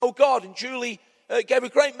know God. And Julie gave a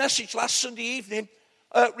great message last Sunday evening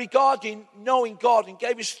regarding knowing God, and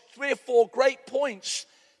gave us 3 or 4 great points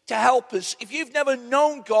to help us. If you've never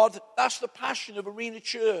known God, that's the passion of Arena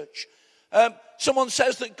Church. Someone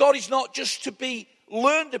says that God is not just to be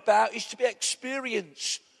learned about, it's to be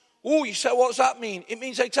experienced. Oh, you say, what does that mean? It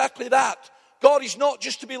means exactly that. God is not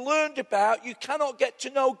just to be learned about. You cannot get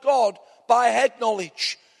to know God by head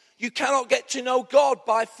knowledge. You cannot get to know God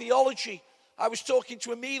by theology. I was talking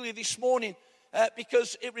to Amelia this morning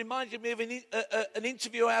because it reminded me of an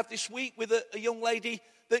interview I had this week with a young lady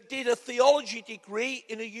that did a theology degree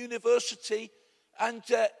in a university, and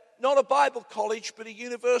not a Bible college, but a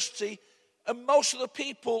university. And most of the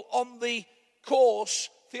people on the course,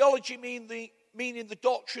 theology meaning the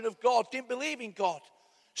doctrine of God, didn't believe in God.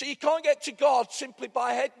 So you can't get to God simply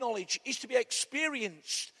by head knowledge. He's to be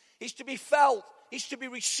experienced. He's to be felt. He's to be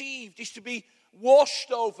received. He's to be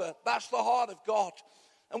washed over. That's the heart of God.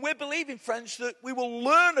 And we're believing, friends, that we will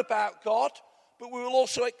learn about God, but we will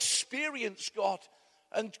also experience God.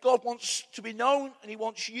 And God wants to be known, and he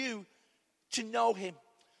wants you to know him.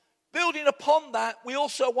 Building upon that, we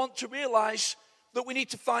also want to realize that we need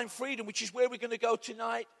to find freedom, which is where we're going to go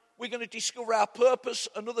tonight. We're going to discover our purpose,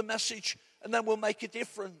 another message, and then we'll make a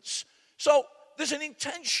difference. So there's an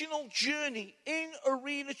intentional journey in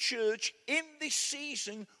Arena Church in this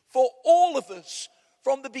season for all of us,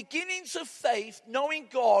 from the beginnings of faith, knowing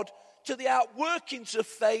God, to the outworkings of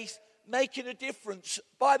faith, making a difference.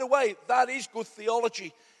 By the way, that is good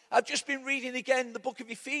theology. I've just been reading again the book of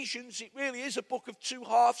Ephesians. It really is a book of 2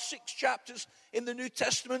 halves, 6 chapters in the New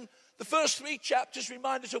Testament. The first 3 chapters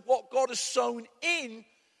remind us of what God has sown in.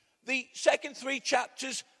 The second 3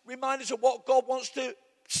 chapters remind us of what God wants to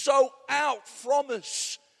sow out from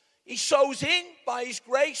us. He sows in by his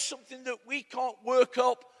grace, something that we can't work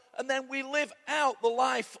up, and then we live out the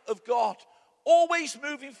life of God, always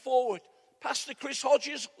moving forward. Pastor Chris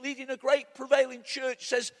Hodges, leading a great prevailing church,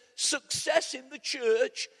 says success in the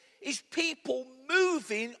church is people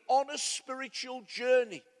moving on a spiritual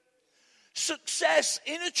journey. Success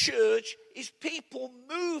in a church is people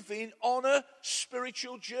moving on a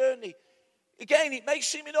spiritual journey. Again, it may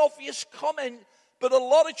seem an obvious comment, but a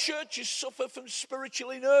lot of churches suffer from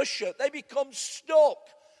spiritual inertia. They become stuck.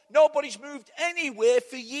 Nobody's moved anywhere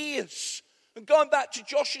for years. And going back to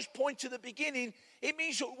Josh's point at the beginning, it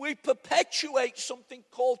means that we perpetuate something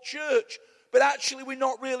called church, but actually we're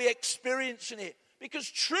not really experiencing it. Because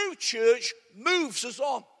true church moves us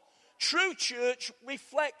on. True church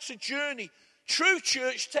reflects a journey. True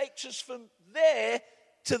church takes us from there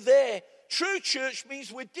to there. True church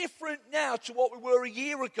means we're different now to what we were a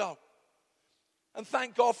year ago. And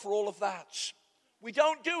thank God for all of that. We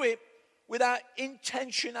don't do it without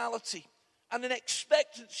intentionality and an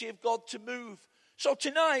expectancy of God to move. So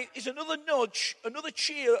tonight is another nudge, another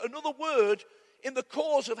cheer, another word in the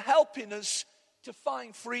cause of helping us to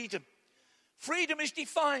find freedom. Freedom is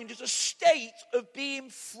defined as a state of being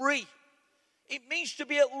free. It means to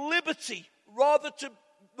be at liberty rather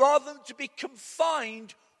than to be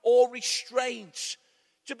confined or restrained.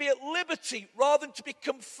 To be at liberty rather than to be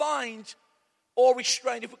confined or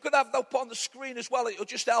restrained. If we could have that up on the screen as well, it'll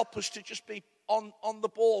just help us to just be on the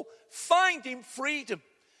ball. Finding freedom.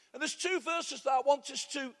 And there's 2 verses that I want us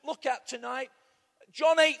to look at tonight.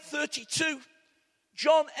 John 8:32.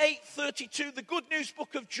 John 8:32, the good news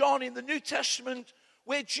book of John in the New Testament,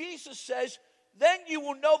 where Jesus says, then you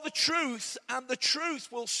will know the truth, and the truth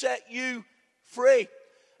will set you free.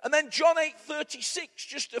 And then John 8:36,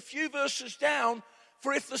 just a few verses down,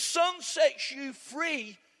 for if the Son sets you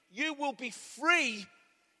free, you will be free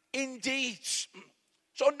indeed.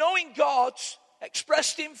 So knowing God,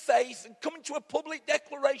 expressed in faith, and coming to a public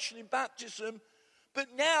declaration in baptism,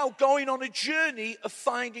 but now going on a journey of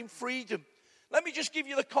finding freedom. Let me just give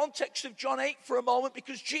you the context of John 8 for a moment,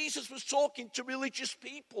 because Jesus was talking to religious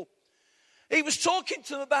people. He was talking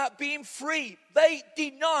to them about being free. They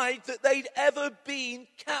denied that they'd ever been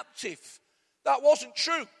captive. That wasn't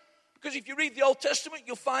true. Because if you read the Old Testament,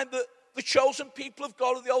 you'll find that the chosen people of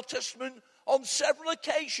God of the Old Testament, on several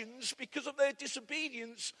occasions, because of their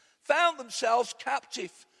disobedience, found themselves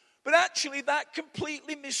captive. But actually, that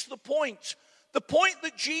completely missed the point. The point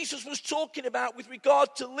that Jesus was talking about with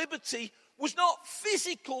regard to liberty was not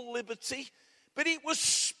physical liberty, but it was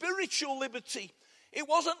spiritual liberty. It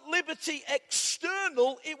wasn't liberty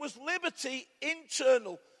external, it was liberty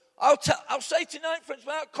internal. I'll say tonight, friends,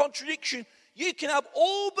 without contradiction, you can have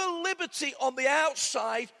all the liberty on the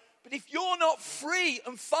outside, but if you're not free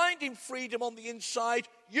and finding freedom on the inside,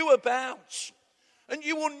 you are bound. And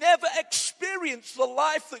you will never experience the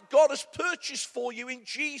life that God has purchased for you in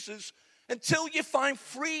Jesus until you find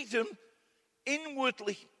freedom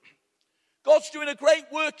inwardly. God's doing a great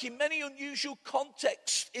work in many unusual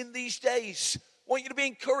contexts in these days. I want you to be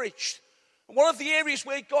encouraged. And one of the areas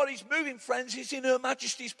where God is moving, friends, is in Her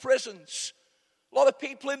Majesty's prisons. A lot of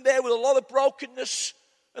people in there with a lot of brokenness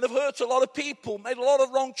and have hurt a lot of people, made a lot of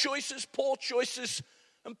wrong choices, poor choices,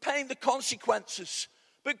 and paying the consequences.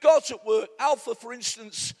 But God's at work. Alpha, for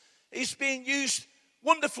instance, is being used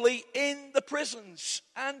wonderfully in the prisons.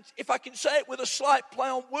 And if I can say it with a slight play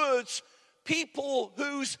on words, people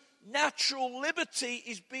whose natural liberty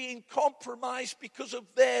is being compromised because of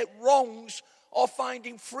their wrongs are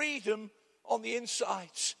finding freedom on the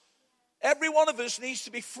insides. Every one of us needs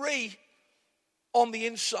to be free on the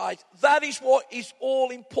inside. That is what is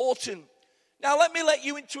all important. Now let me let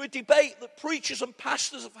you into a debate that preachers and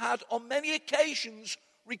pastors have had on many occasions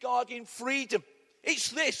regarding freedom. It's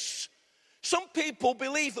this. Some people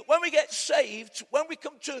believe that when we get saved, when we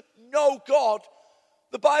come to know God,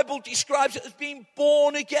 the Bible describes it as being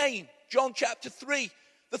born again. John chapter 3.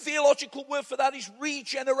 The theological word for that is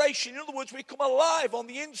regeneration. In other words, we come alive on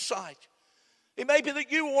the inside. It may be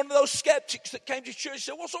that you were one of those skeptics that came to church and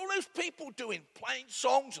said, what's all those people doing? Playing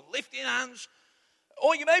songs and lifting hands?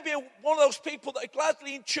 Or you may be one of those people that are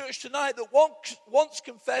gladly in church tonight that once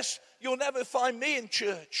confessed, you'll never find me in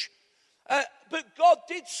church. But God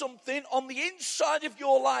did something on the inside of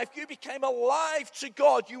your life. You became alive to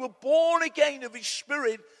God. You were born again of His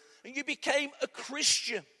Spirit, and you became a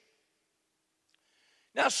Christian.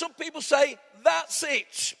 Now, some people say, that's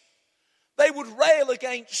it. They would rail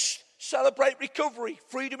against Celebrate Recovery,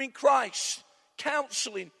 Freedom in Christ,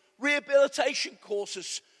 counseling, rehabilitation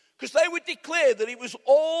courses, because they would declare that it was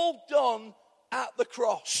all done at the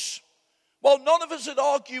cross. Well, none of us would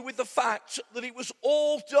argue with the fact that it was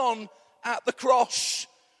all done at the cross.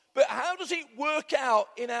 But how does it work out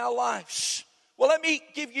in our lives? Well, let me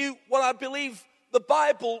give you what I believe the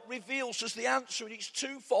Bible reveals as the answer, and it's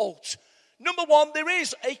twofold. Number one, there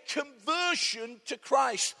is a conversion to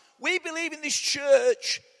Christ. We believe in this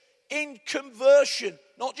church in conversion.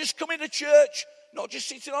 Not just coming to church, not just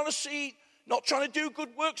sitting on a seat, not trying to do good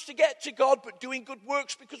works to get to God, but doing good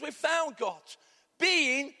works because we've found God.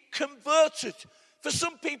 Being converted. For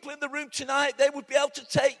some people in the room tonight, they would be able to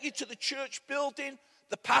take you to the church building,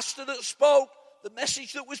 the pastor that spoke, the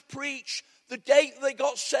message that was preached, the date that they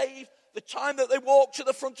got saved, the time that they walked to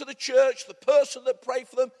the front of the church, the person that prayed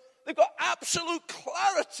for them. They've got absolute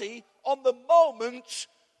clarity on the moment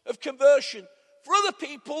of conversion. For other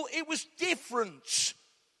people, it was different.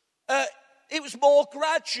 It was more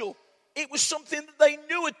gradual. It was something that they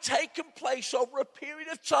knew had taken place over a period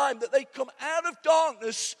of time, that they'd come out of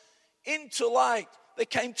darkness into light. They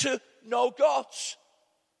came to know God.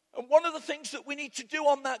 And one of the things that we need to do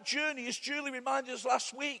on that journey, as Julie reminded us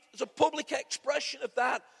last week, as a public expression of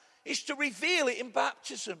that, is to reveal it in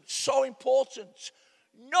baptism. So important.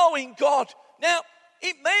 Knowing God. Now,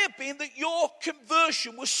 it may have been that your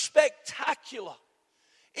conversion was spectacular.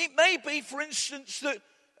 It may be, for instance, that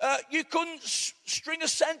you couldn't string a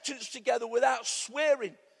sentence together without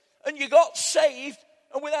swearing. And you got saved,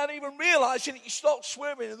 and without even realizing it, you stopped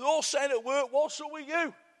swearing. And they're all saying at work, what's up with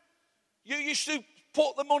you? You used to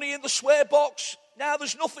put the money in the swear box. Now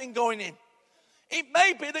there's nothing going in. It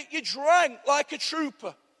may be that you drank like a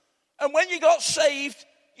trooper. And when you got saved,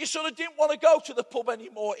 you sort of didn't want to go to the pub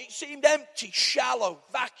anymore. It seemed empty, shallow,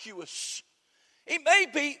 vacuous. It may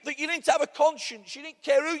be that you didn't have a conscience. You didn't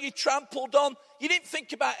care who you trampled on. You didn't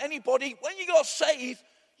think about anybody. When you got saved,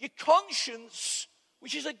 your conscience,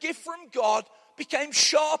 which is a gift from God, became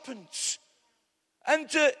sharpened. And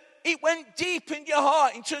it went deep in your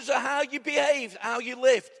heart in terms of how you behaved, how you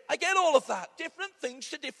lived. I get all of that. Different things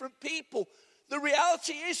to different people. The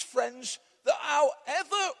reality is, friends, that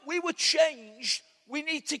however we were changed, we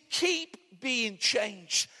need to keep being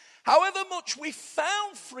changed. However much we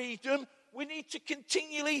found freedom, we need to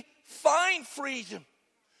continually find freedom.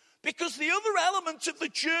 Because the other element of the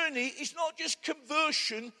journey is not just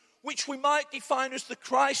conversion, which we might define as the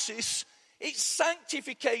crisis. It's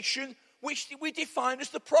sanctification, which we define as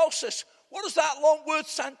the process. What does that long word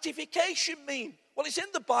sanctification mean? Well, it's in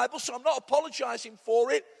the Bible, so I'm not apologizing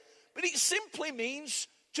for it. But it simply means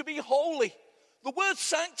to be holy. The word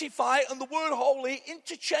sanctify and the word holy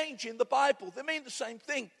interchange in the Bible. They mean the same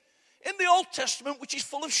thing. In the Old Testament, which is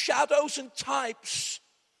full of shadows and types,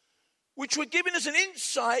 which were giving us an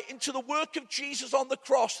insight into the work of Jesus on the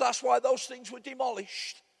cross, that's why those things were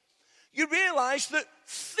demolished. You realize that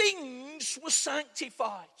things were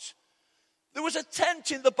sanctified. There was a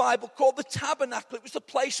tent in the Bible called the tabernacle. It was the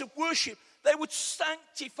place of worship. They would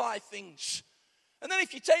sanctify things. And then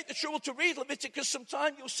if you take the trouble to read Leviticus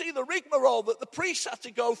sometime, you'll see the rigmarole that the priests had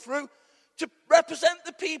to go through to represent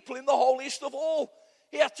the people in the holiest of all.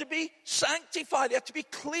 He had to be sanctified. He had to be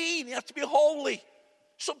clean. He had to be holy.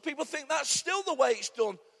 Some people think that's still the way it's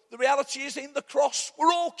done. The reality is, in the cross,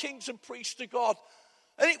 we're all kings and priests to God.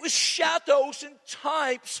 And it was shadows and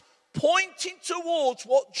types pointing towards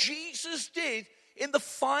what Jesus did in the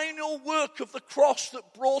final work of the cross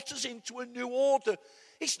that brought us into a new order.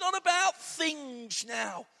 It's not about things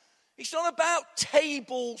now. It's not about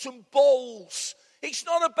tables and bowls. It's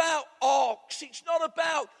not about arks. It's not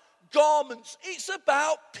about garments. It's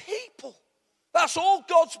about people. That's all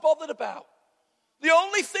God's bothered about. The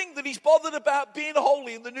only thing that he's bothered about being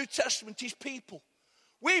holy in the New Testament is people.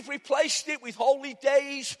 We've replaced it with holy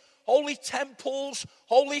days, holy temples,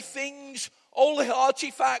 holy things, holy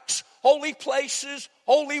artifacts, holy places,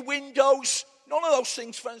 holy windows. None of those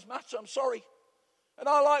things, friends, matter. I'm sorry. And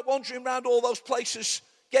I like wandering around all those places,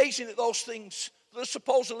 gazing at those things that are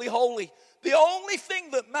supposedly holy. The only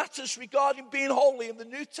thing that matters regarding being holy in the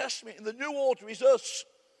New Testament, in the new order, is us.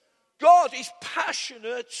 God is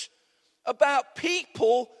passionate about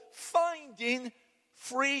people finding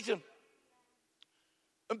freedom.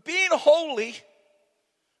 And being holy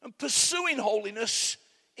and pursuing holiness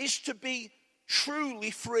is to be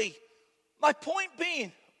truly free. My point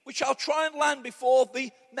being, which I'll try and land before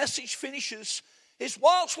the message finishes, is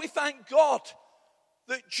whilst we thank God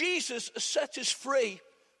that Jesus has set us free,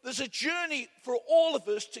 there's a journey for all of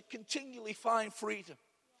us to continually find freedom.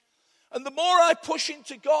 And the more I push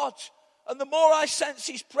into God, and the more I sense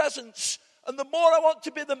his presence, and the more I want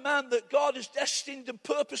to be the man that God has destined and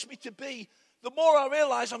purposed me to be, the more I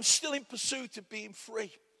realize I'm still in pursuit of being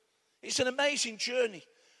free. It's an amazing journey.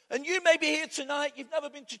 And you may be here tonight, you've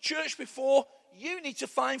never been to church before, you need to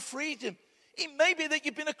find freedom. It may be that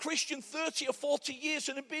you've been a Christian 30 or 40 years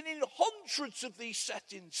and have been in hundreds of these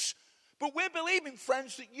settings. But we're believing,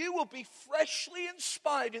 friends, that you will be freshly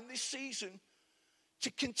inspired in this season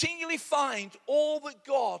to continually find all that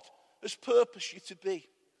God has purposed you to be.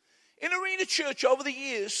 In Arena Church over the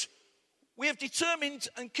years, we have determined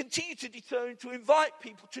and continue to determine to invite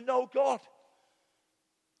people to know God.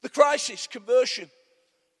 The crisis, conversion.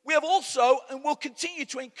 We have also and will continue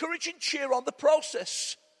to encourage and cheer on the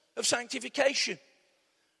process of sanctification.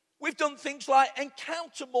 We've done things like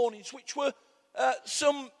encounter mornings, which were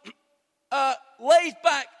some laid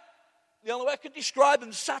back, the only way I can describe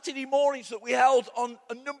them, Saturday mornings that we held on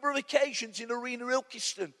a number of occasions in Arena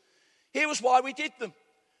Ilkeston. Here was why we did them.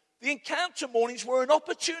 The encounter mornings were an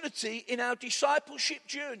opportunity in our discipleship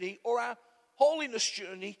journey or our holiness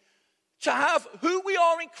journey to have who we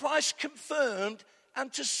are in Christ confirmed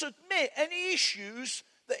and to submit any issues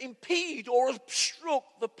that impede or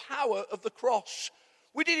obstruct the power of the cross.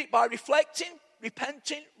 We did it by reflecting,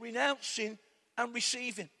 repenting, renouncing, and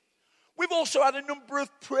receiving. We've also had a number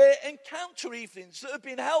of prayer encounter evenings that have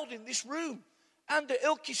been held in this room and at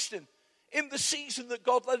Ilkeston in the season that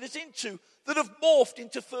God led us into, that have morphed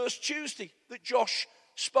into First Tuesday that Josh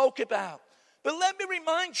spoke about. But let me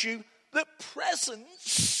remind you that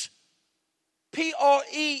presence,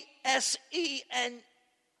 P-R-E-S-E-N-C-E,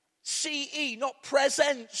 not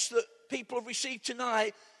presents that people have received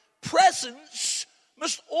tonight, presence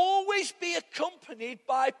must always be accompanied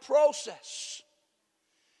by process.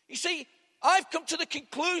 You see, I've come to the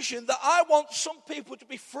conclusion that I want some people to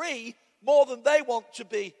be free more than they want to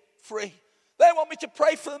be free. They want me to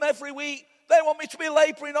pray for them every week. They want me to be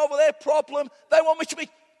laboring over their problem. They want me to be,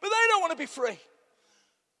 but they don't want to be free.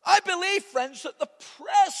 I believe, friends, that the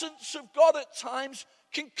presence of God at times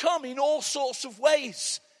can come in all sorts of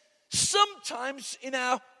ways. Sometimes in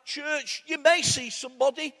our church, you may see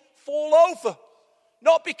somebody fall over.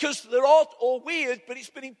 Not because they're odd or weird, but it's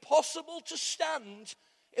been impossible to stand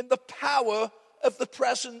in the power of the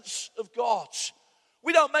presence of God.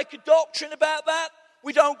 We don't make a doctrine about that.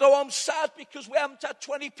 We don't go home sad because we haven't had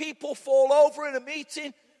 20 people fall over in a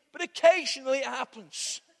meeting, but occasionally it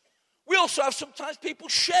happens. We also have sometimes people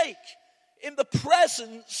shake in the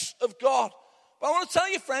presence of God. But I want to tell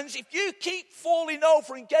you, friends, if you keep falling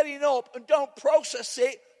over and getting up and don't process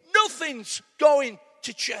it, nothing's going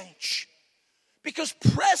to change. Because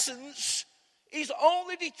presence is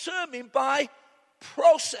only determined by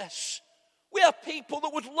process. We have people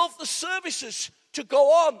that would love the services to go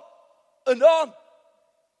on and on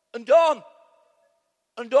and on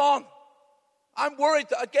and on. I'm worried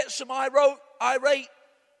that I get some irate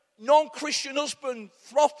non-Christian husband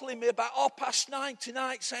throttling me about 9:30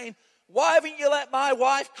 tonight saying, why haven't you let my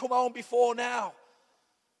wife come home before now?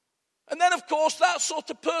 And then, of course, that sort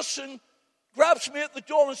of person grabs me at the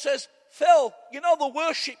door and says, Phil, you know the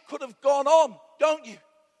worship could have gone on, don't you?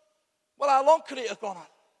 Well, how long could it have gone on?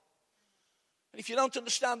 And if you don't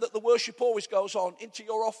understand that the worship always goes on into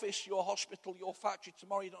your office, your hospital, your factory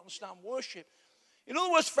tomorrow, you don't understand worship. In other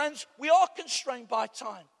words, friends, we are constrained by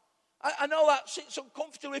time. I know that sits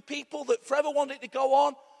uncomfortably with people that forever want it to go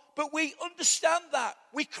on, but we understand that.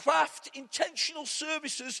 We craft intentional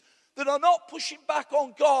services that are not pushing back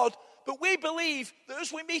on God, but we believe that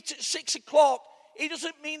as we meet at 6 o'clock, it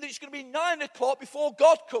doesn't mean that it's going to be 9 o'clock before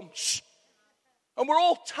God comes. And we're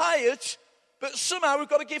all tired, but somehow we've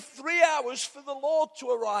got to give 3 hours for the Lord to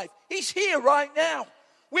arrive. He's here right now.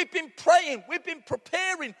 We've been praying, we've been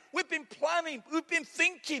preparing, we've been planning, we've been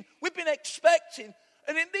thinking, we've been expecting.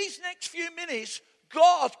 And in these next few minutes,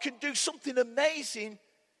 God can do something amazing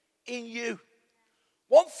in you.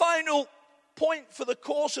 One final point for the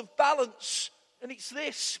cause of balance, and it's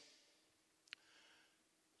this: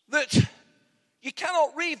 that you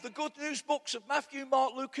cannot read the good news books of Matthew,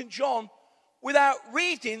 Mark, Luke, and John without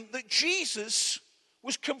reading that Jesus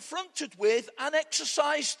was confronted with and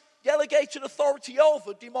exercised delegated authority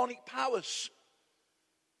over demonic powers.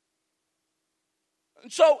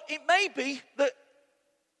 And so it may be that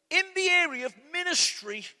in the area of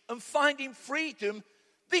ministry and finding freedom,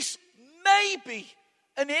 this may be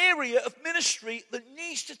an area of ministry that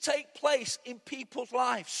needs to take place in people's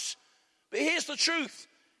lives. But here's the truth.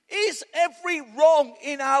 Is every wrong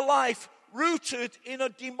in our life rooted in a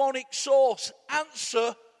demonic source?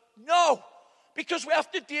 Answer, no. Because we have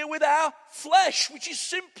to deal with our flesh, which is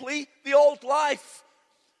simply the old life.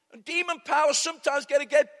 And demon powers sometimes get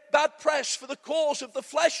bad press for the cause of the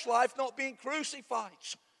flesh life not being crucified.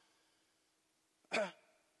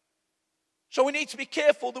 So we need to be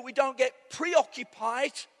careful that we don't get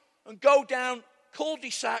preoccupied and go down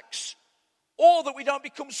cul-de-sacs, or that we don't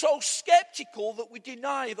become so skeptical that we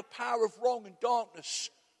deny the power of wrong and darkness,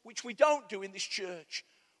 which we don't do in this church.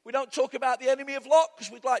 We don't talk about the enemy of Lot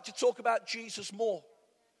because we'd like to talk about Jesus more.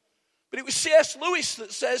 But it was C.S. Lewis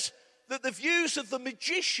that says that the views of the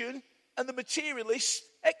magician and the materialist,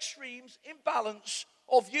 extremes, imbalance,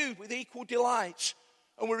 are viewed with equal delight.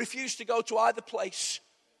 And we refuse to go to either place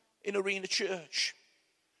in Arena Church.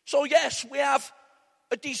 So yes, we have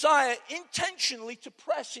a desire intentionally to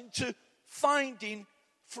press into finding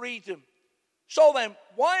freedom. So then,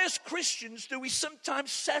 why as Christians do we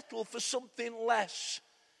sometimes settle for something less?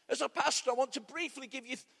 As a pastor, I want to briefly give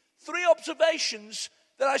you 3 observations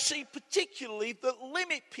that I see particularly that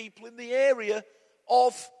limit people in the area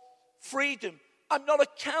of freedom. I'm not a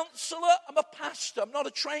counselor, I'm a pastor. I'm not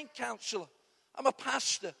a trained counselor, I'm a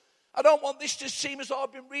pastor. I don't want this to seem as though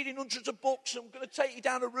I've been reading hundreds of books and I'm going to take you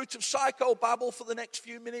down a route of psychobabble for the next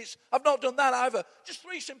few minutes. I've not done that either. Just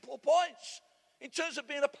 3 simple points in terms of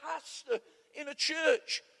being a pastor in a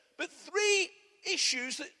church. But 3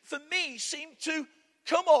 issues that for me seem to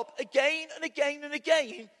come up again and again and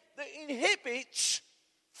again that inhibits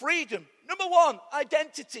freedom. Number 1,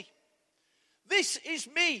 identity. This is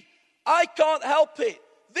me. I can't help it.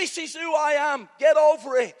 This is who I am. Get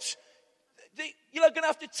over it. You're going to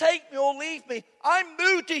have to take me or leave me. I'm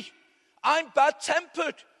moody. I'm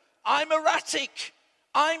bad-tempered. I'm erratic.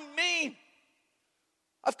 I'm mean.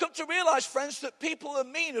 I've come to realize, friends, that people that are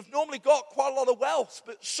mean have normally got quite a lot of wealth,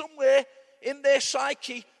 but somewhere in their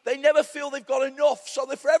psyche, they never feel they've got enough. So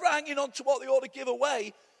they're forever hanging on to what they ought to give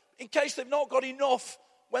away in case they've not got enough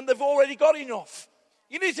when they've already got enough.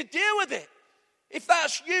 You need to deal with it. If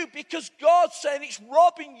that's you, because God's saying it's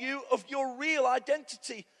robbing you of your real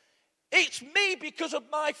identity. It's me because of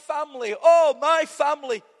my family. Oh, my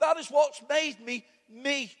family. That is what's made me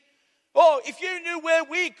me. Oh, if you knew where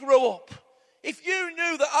we grew up, if you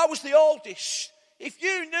knew that I was the oldest, if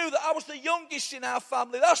you knew that I was the youngest in our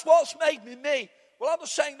family, that's what's made me me. Well, I'm not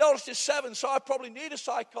saying no to 7, so I probably need a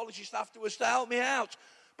psychologist afterwards to help me out.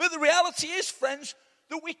 But the reality is, friends,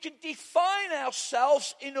 that we can define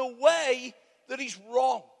ourselves in a way that is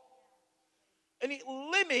wrong. And it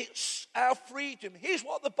limits our freedom. Here's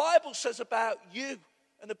what the Bible says about you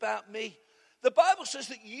and about me. The Bible says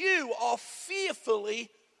that you are fearfully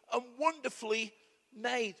and wonderfully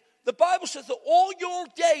made. The Bible says that all your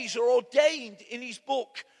days are ordained in his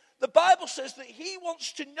book. The Bible says that he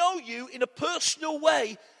wants to know you in a personal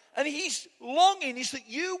way. And his longing is that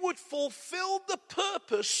you would fulfill the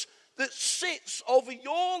purpose that sits over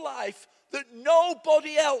your life that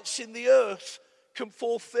nobody else in the earth can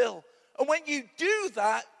fulfill. And when you do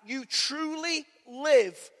that, you truly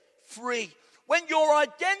live free. When your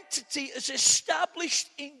identity is established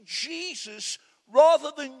in Jesus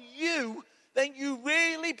rather than you, then you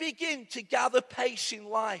really begin to gather pace in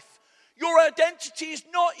life. Your identity is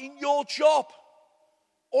not in your job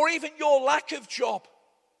or even your lack of job.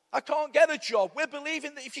 I can't get a job. We're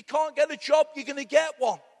believing that if you can't get a job, you're going to get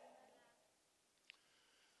one.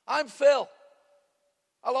 I'm Phil.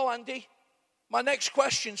 Hello, Andy. My next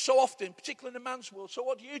question so often, particularly in the man's world, so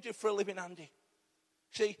what do you do for a living, Andy?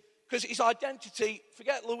 See, because his identity,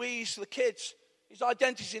 forget Louise, the kids, his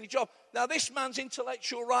identity is in his job. Now, this man's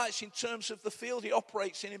intellectual rights in terms of the field he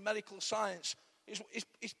operates in medical science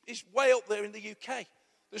is way up there in the UK.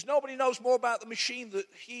 There's nobody knows more about the machine that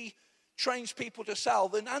he trains people to sell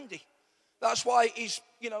than Andy. That's why he's,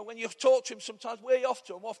 when you talk to him sometimes, where are you off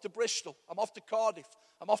to? I'm off to Bristol. I'm off to Cardiff.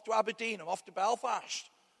 I'm off to Aberdeen. I'm off to Belfast.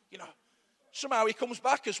 Somehow he comes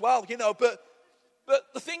back as well, But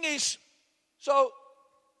the thing is, so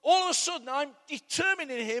all of a sudden I'm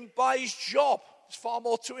determining him by his job. There's far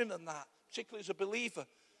more to him than that, particularly as a believer.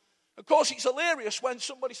 Of course, it's hilarious when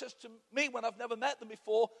somebody says to me, when I've never met them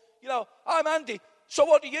before, I'm Andy. So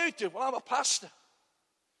what do you do? Well, I'm a pastor.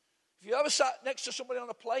 If you ever sat next to somebody on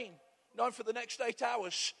a plane, knowing for the next 8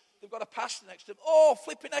 hours, they've got a pastor next to them. Oh,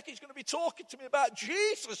 flipping heck, he's going to be talking to me about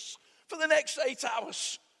Jesus for the next 8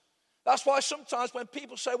 hours. That's why sometimes when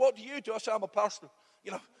people say, what do you do? I say, I'm a pastor.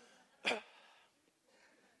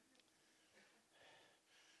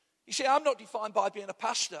 You see, I'm not defined by being a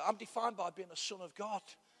pastor. I'm defined by being a son of God.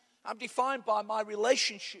 I'm defined by my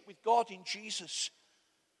relationship with God in Jesus.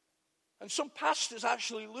 And some pastors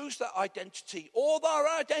actually lose that identity. All their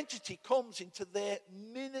identity comes into their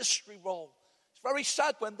ministry role. It's very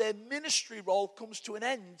sad when their ministry role comes to an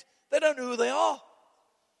end. They don't know who they are.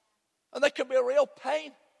 And they can be a real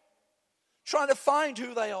pain trying to find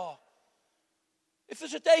who they are. If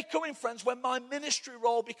there's a day coming, friends, when my ministry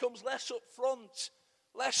role becomes less up front,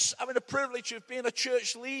 less having the privilege of being a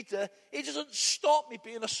church leader, it doesn't stop me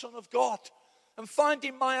being a son of God and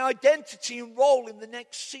finding my identity and role in the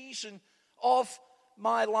next season of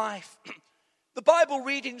my life. The Bible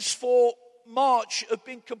readings for March have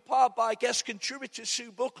been compiled by guest contributor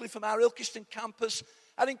Sue Buckley from our Ilkeston campus.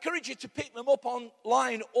 I'd encourage you to pick them up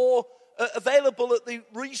online or available at the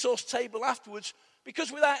resource table afterwards,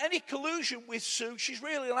 because without any collusion with Sue, she's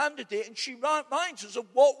really landed it, and she reminds us of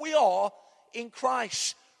what we are in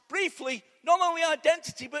Christ. Briefly, not only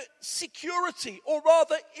identity, but security, or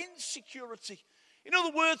rather insecurity. In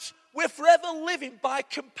other words, we're forever living by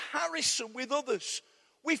comparison with others.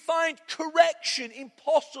 We find correction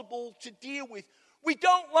impossible to deal with. We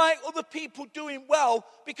don't like other people doing well,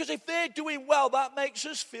 because if they're doing well, that makes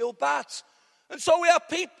us feel bad. And so we have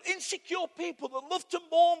insecure people that love to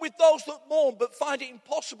mourn with those that mourn, but find it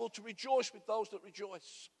impossible to rejoice with those that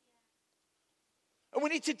rejoice. And we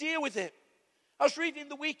need to deal with it. I was reading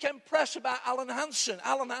the weekend press about Alan Hansen.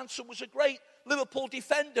 Alan Hansen was a great Liverpool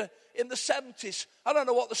defender in the 70s. I don't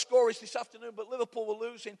know what the score is this afternoon, but Liverpool were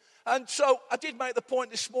losing. And so I did make the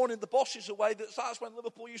point this morning, the boss is away, that's when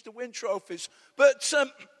Liverpool used to win trophies. But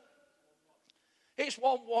it's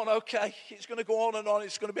 1-1, okay. It's going to go on and on.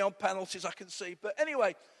 It's going to be on penalties, I can see. But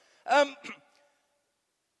anyway, a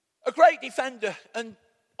great defender, and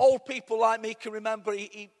old people like me can remember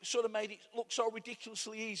he sort of made it look so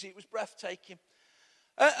ridiculously easy. It was breathtaking.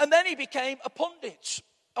 And then he became a pundit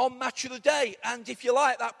on Match of the Day. And if you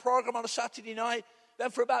like that program on a Saturday night,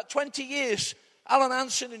 then for about 20 years, Alan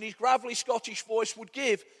Hansen in his gravelly Scottish voice would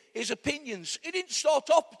give his opinions. It didn't start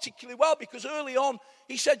off particularly well, because early on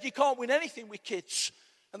he said you can't win anything with kids.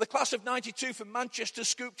 And the class of 92 from Manchester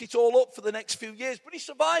scooped it all up for the next few years. But he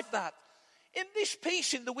survived that. In this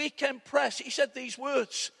piece in the weekend press, he said these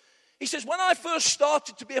words. He says, when I first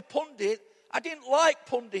started to be a pundit, I didn't like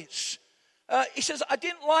pundits. He says, I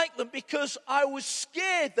didn't like them because I was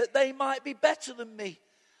scared that they might be better than me.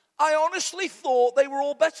 I honestly thought they were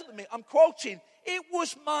all better than me. I'm quoting, it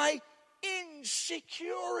was my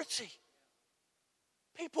insecurity.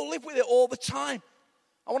 People live with it all the time.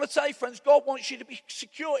 I want to tell you, friends, God wants you to be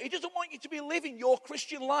secure. He doesn't want you to be living your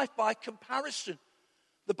Christian life by comparison.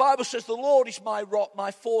 The Bible says, the Lord is my rock,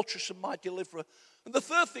 my fortress, and my deliverer. And the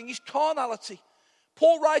third thing is carnality.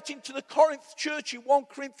 Paul writing to the Corinth church in 1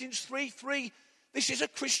 Corinthians 3:3, this is a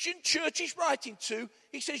Christian church he's writing to.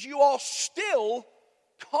 He says, you are still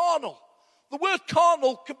carnal. The word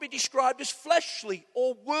carnal can be described as fleshly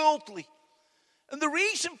or worldly. And the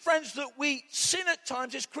reason, friends, that we sin at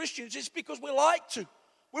times as Christians is because we like to.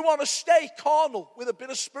 We want to stay carnal with a bit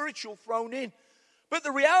of spiritual thrown in. But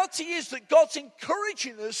the reality is that God's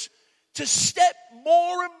encouraging us to step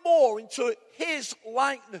more and more into his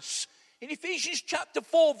likeness. In Ephesians chapter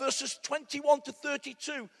 4, verses 21 to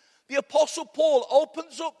 32, the Apostle Paul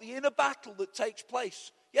opens up the inner battle that takes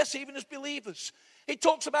place. Yes, even as believers. He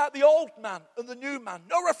talks about the old man and the new man.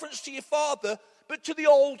 No reference to your father, but to the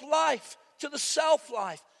old life, to the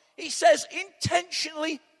self-life. He says,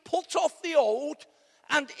 intentionally put off the old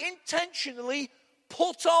and intentionally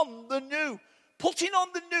put on the new. Putting on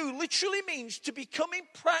the new literally means to become in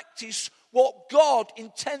practice what God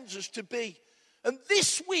intends us to be. And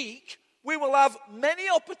this week, we will have many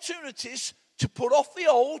opportunities To put off the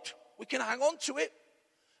old, we can hang on to it.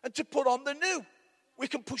 And to put on the new, we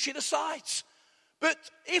can push it aside. But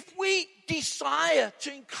if we desire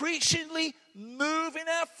to increasingly move in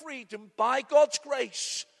our freedom by God's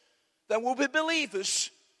grace, then we'll be believers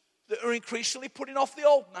that are increasingly putting off the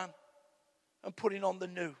old man and putting on the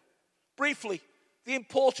new. Briefly, the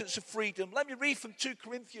importance of freedom. Let me read from 2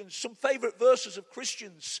 Corinthians, some favorite verses of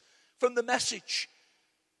Christians from the Message.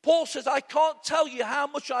 Paul says, I can't tell you how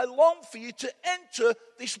much I long for you to enter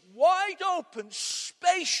this wide open,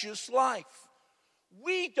 spacious life.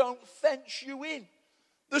 We don't fence you in.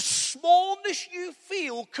 The smallness you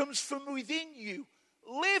feel comes from within you.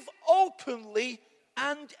 Live openly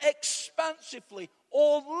and expansively,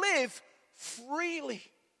 or live freely.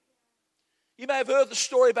 You may have heard the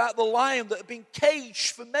story about the lion that had been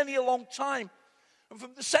caged for many a long time. And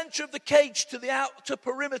from the center of the cage to the outer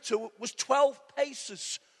perimeter was 12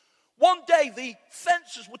 paces. One day the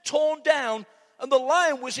fences were torn down and the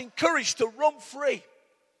lion was encouraged to run free.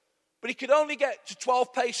 But he could only get to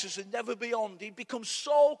 12 paces and never beyond. He'd become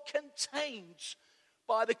so contained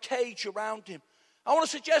by the cage around him. I want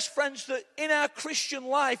to suggest, friends, that in our Christian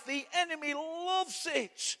life, the enemy loves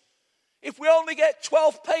it if we only get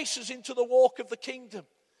 12 paces into the walk of the kingdom.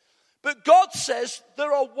 But God says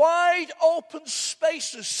there are wide open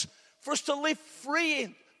spaces for us to live free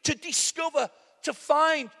in, to discover, to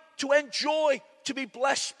find, to enjoy, to be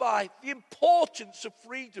blessed by. The importance of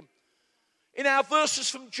freedom. In our verses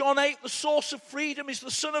from John 8, the source of freedom is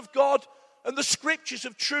the Son of God and the scriptures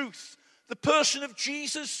of truth, the person of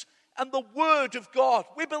Jesus and the Word of God.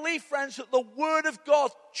 We believe, friends, that the Word of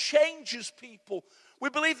God changes people. We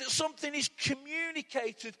believe that something is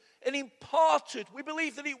communicated and imparted. We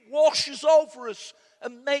believe that it washes over us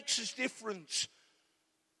and makes us different.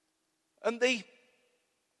 And the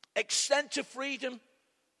extent of freedom,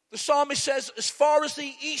 the psalmist says, as far as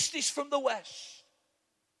the east is from the west,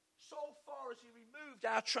 so far as he removed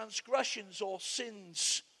our transgressions or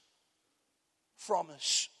sins from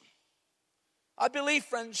us. I believe,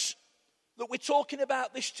 friends, that we're talking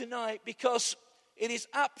about this tonight because it is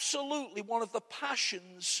absolutely one of the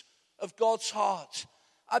passions of God's heart.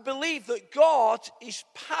 I believe that God is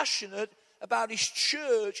passionate about his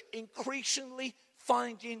church increasingly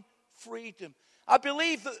finding freedom. I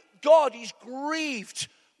believe that God is grieved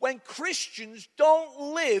when Christians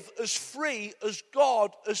don't live as free as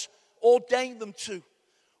God has ordained them to.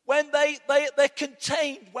 When they're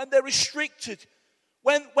contained, when they're restricted,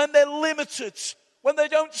 when they're limited, when they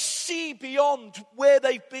don't see beyond where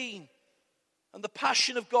they've been. And the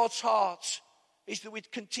passion of God's heart is that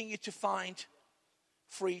we'd continue to find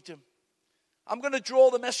freedom. I'm going to draw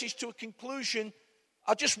the message to a conclusion.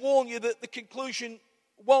 I'll just warn you that the conclusion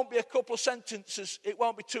won't be a couple of sentences. It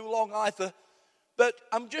won't be too long either. But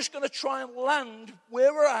I'm just going to try and land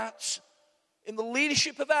where we're at in the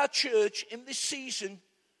leadership of our church in this season,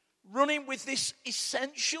 running with this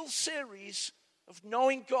essential series of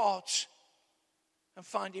knowing God and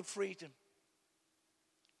finding freedom.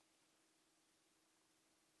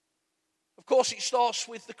 Of course, it starts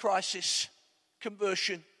with the crisis,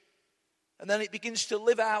 conversion, and then it begins to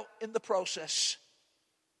live out in the process,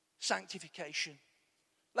 sanctification.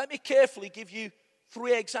 Let me carefully give you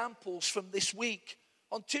 3 examples from this week.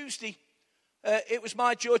 On Tuesday, it was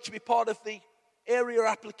my joy to be part of the area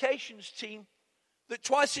applications team that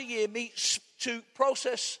twice a year meets to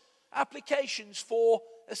process applications for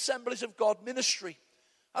Assemblies of God ministry.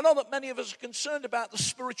 I know that many of us are concerned about the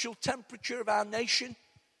spiritual temperature of our nation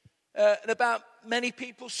and about many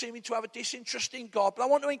people seeming to have a disinterest in God. But I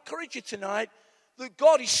want to encourage you tonight that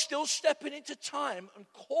God is still stepping into time and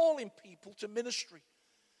calling people to ministry.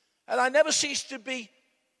 And I never cease to be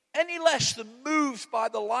any less than moved by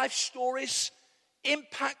the life stories,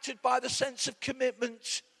 impacted by the sense of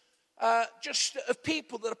commitment, just of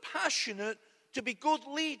people that are passionate to be good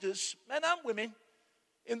leaders, men and women,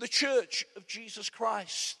 in the church of Jesus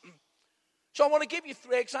Christ. So I want to give you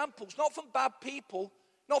 3 examples, not from bad people,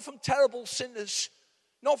 not from terrible sinners,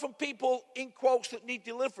 not from people, in quotes, that need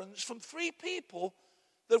deliverance, from 3 people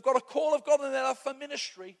that have got a call of God in their life for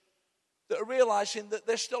ministry that are realizing that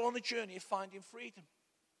they're still on a journey of finding freedom.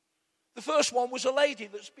 The first one was a lady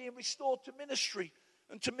that's being restored to ministry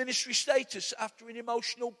and to ministry status after an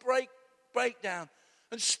emotional breakdown,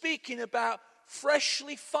 and speaking about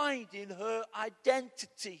freshly finding her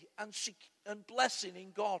identity and blessing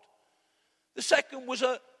in God. The second was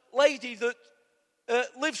a lady that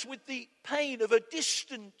lives with the pain of a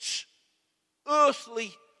distant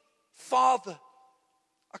earthly father.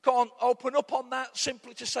 I can't open up on that,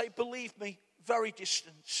 simply to say, believe me, very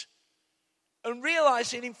distant. And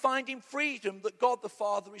realizing in finding freedom that God the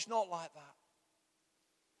Father is not like that.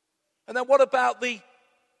 And then what about the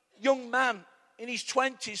young man in his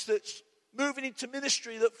 20s that's moving into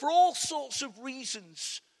ministry that for all sorts of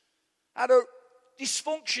reasons had a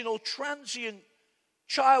dysfunctional, transient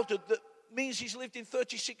childhood that means he's lived in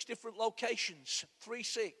 36 different locations,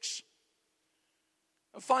 3-6,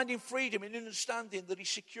 and finding freedom in understanding that his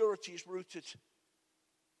security is rooted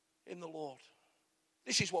in the Lord.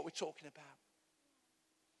 This is what we're talking about.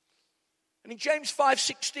 And in James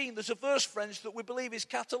 5:16, there's a verse, friends, that we believe is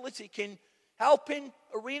catalytic in helping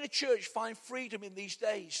Arena Church find freedom in these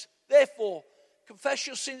days. Therefore, confess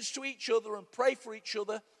your sins to each other and pray for each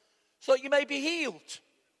other so that you may be healed.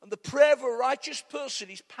 And the prayer of a righteous person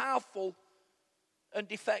is powerful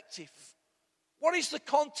and effective. What is the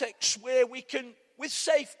context where we can, with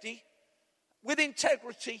safety, with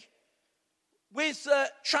integrity, with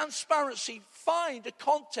transparency, find a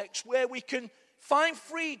context where we can find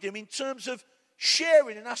freedom in terms of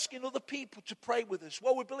sharing and asking other people to pray with us?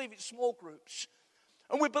 Well, we believe it's small groups.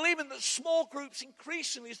 And we're believing that small groups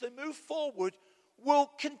increasingly, as they move forward, will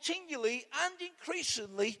continually and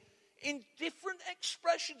increasingly, in different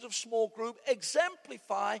expressions of small group,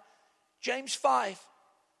 exemplify James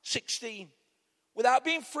 5:16. Without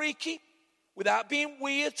being freaky, without being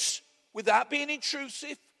weird, without being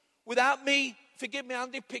intrusive, without me, forgive me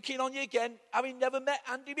Andy, picking on you again, having never met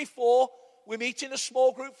Andy before, we meet in a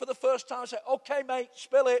small group for the first time and say, okay mate,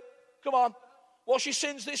 spill it, come on, what's your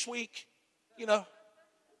sins this week? You know,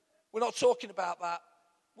 we're not talking about that.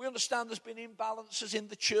 We understand there's been imbalances in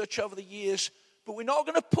the church over the years, but we're not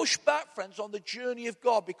going to push back, friends, on the journey of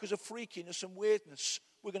God because of freakiness and weirdness.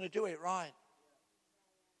 We're going to do it right.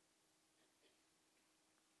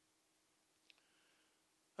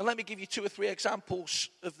 And let me give you 2 or 3 examples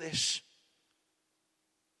of this.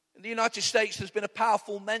 In the United States, there's been a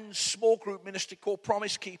powerful men's small group ministry called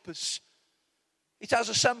Promise Keepers. It has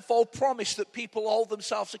a 7-fold promise that people hold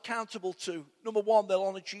themselves accountable to. Number 1, they'll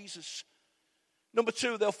honor Jesus. Number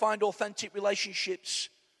 2, they'll find authentic relationships.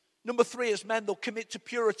 Number 3, as men, they'll commit to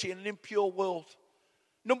purity in an impure world.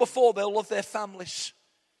 Number 4, they'll love their families.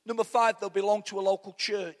 Number 5, they'll belong to a local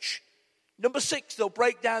church. Number 6, they'll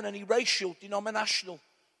break down any racial, denominational,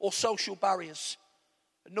 or social barriers.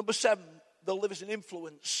 And number 7, they'll live as an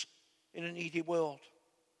influence in a needy world.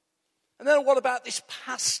 And then what about this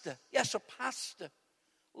pastor? Yes, a pastor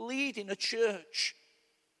leading a church.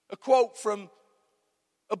 A quote from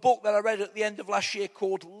a book that I read at the end of last year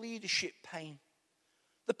called Leadership Pain.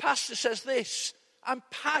 The pastor says this: I'm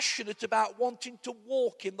passionate about wanting to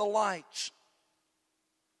walk in the light.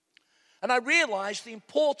 And I realize the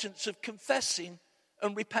importance of confessing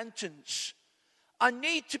and repentance. I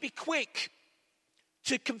need to be quick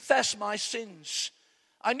to confess my sins.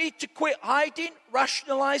 I need to quit hiding,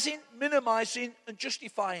 rationalizing, minimizing, and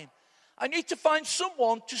justifying. I need to find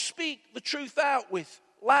someone to speak the truth out with,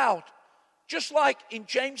 loud, just like in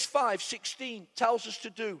James 5:16 tells us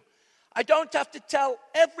to do. I don't have to tell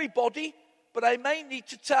everybody, but I may need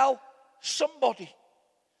to tell somebody.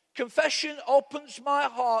 Confession opens my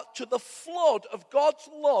heart to the flood of God's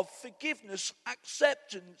love, forgiveness,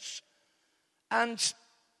 acceptance, and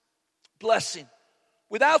blessing.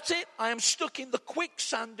 Without it, I am stuck in the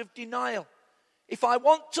quicksand of denial. If I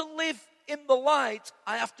want to live in the light,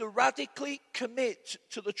 I have to radically commit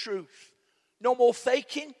to the truth. No more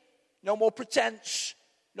faking, no more pretense,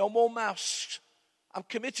 no more masks. I'm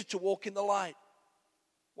committed to walk in the light,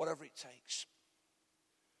 whatever it takes.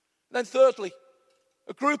 And then thirdly,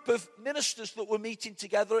 a group of ministers that were meeting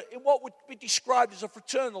together in what would be described as a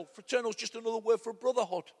fraternal. Fraternal is just another word for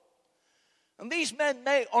brotherhood. And these men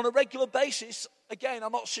met on a regular basis. Again,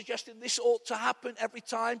 I'm not suggesting this ought to happen every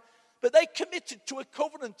time, but they committed to a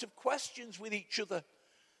covenant of questions with each other.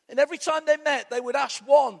 And every time they met, they would ask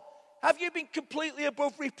one, have you been completely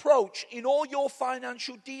above reproach in all your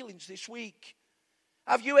financial dealings this week?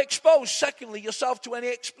 Have you exposed, secondly, yourself to any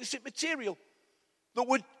explicit material that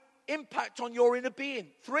would impact on your inner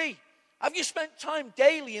being? 3, have you spent time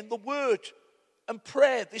daily in the Word and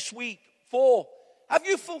prayer this week? 4, have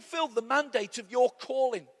you fulfilled the mandate of your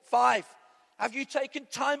calling? 5, have you taken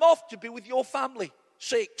time off to be with your family?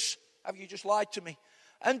 6, have you just lied to me?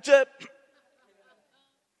 And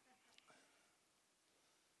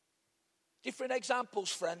different examples,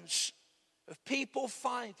 friends, of people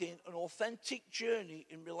finding an authentic journey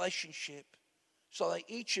in relationship so that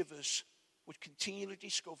each of us would continually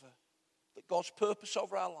discover that God's purpose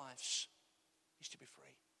over our lives is to be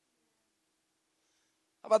free.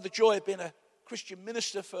 I've had the joy of being a Christian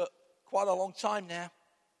minister for quite a long time now.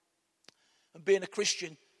 And being a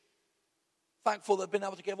Christian, thankful that I've been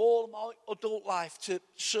able to give all of my adult life to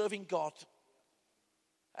serving God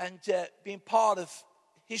and being part of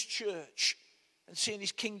His church and seeing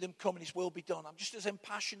his kingdom come and his will be done. I'm just as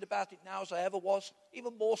impassioned about it now as I ever was,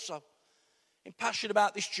 even more so. Impassioned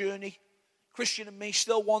about this journey. Christian and me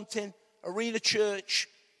still wanting Arena Church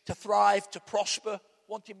to thrive, to prosper,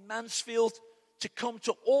 wanting Mansfield to come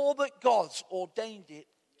to all that God's ordained it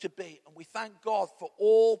to be. And we thank God for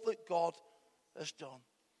all that God has done.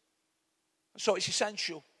 And so it's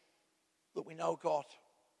essential that we know God.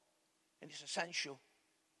 And it's essential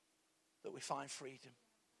that we find freedom.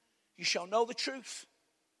 You shall know the truth,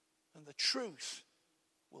 and the truth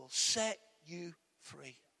will set you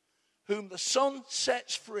free. Whom the Son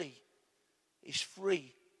sets free is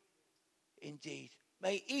free indeed.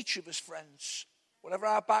 May each of us, friends, whatever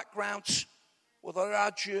our backgrounds, whatever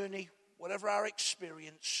our journey, whatever our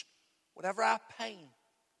experience, whatever our pain,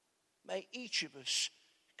 may each of us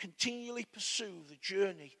continually pursue the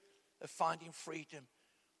journey of finding freedom.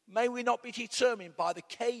 May we not be determined by the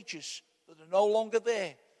cages that are no longer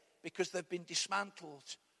there because they've been dismantled.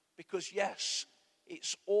 Because yes,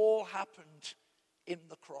 it's all happened in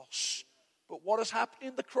the cross. But what has happened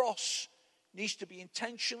in the cross needs to be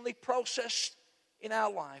intentionally processed in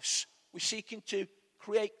our lives. We're seeking to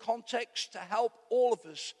create context to help all of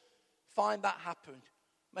us find that happen.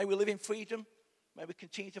 May we live in freedom. May we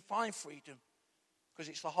continue to find freedom, because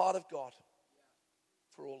it's the heart of God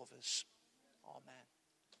for all of us. Amen.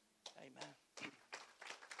 Amen.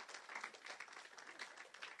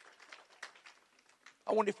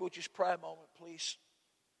 I wonder if we'll just pray a moment, please.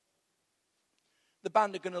 The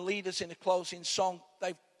band are going to lead us in a closing song.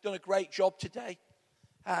 They've done a great job today.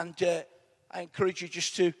 And I encourage you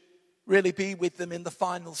just to really be with them in the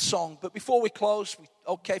final song. But before we close,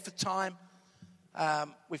 we're okay for time.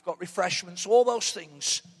 We've got refreshments, all those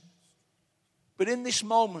things. But in this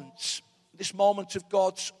moment of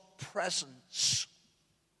God's presence,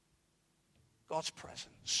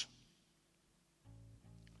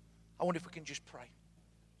 I wonder if we can just pray.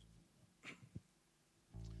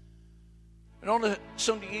 And on a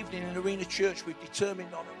Sunday evening in Arena Church, we've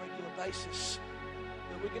determined on a regular basis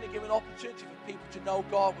that we're going to give an opportunity for people to know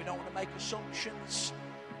God. We don't want to make assumptions.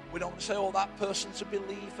 We don't want to say, oh, that person's a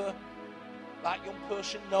believer. That young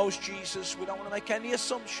person knows Jesus. We don't want to make any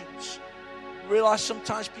assumptions. We realize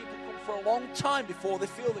sometimes people come for a long time before they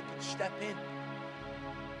feel they can step in.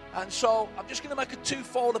 And so I'm just going to make a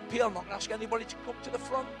twofold appeal. I'm not going to ask anybody to come to the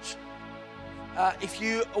front. If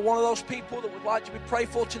you are one of those people that would like to be prayed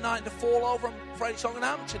for tonight and to fall over, I'm afraid it's not going to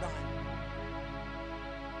happen tonight.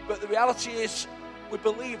 But the reality is, we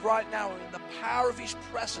believe right now in the power of His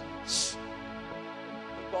presence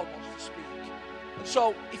that God wants to speak. And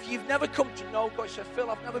so, if you've never come to know God, you say, Phil,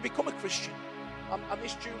 I've never become a Christian. I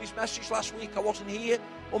missed Julie's message last week. I wasn't here.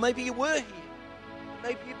 Or maybe you were here.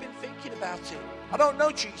 Maybe you've been thinking about it. I don't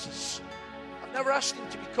know Jesus. I've never asked Him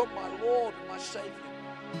to become my Lord and my Savior.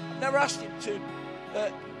 I've never asked Him to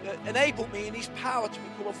enable me in His power to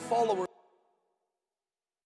become a follower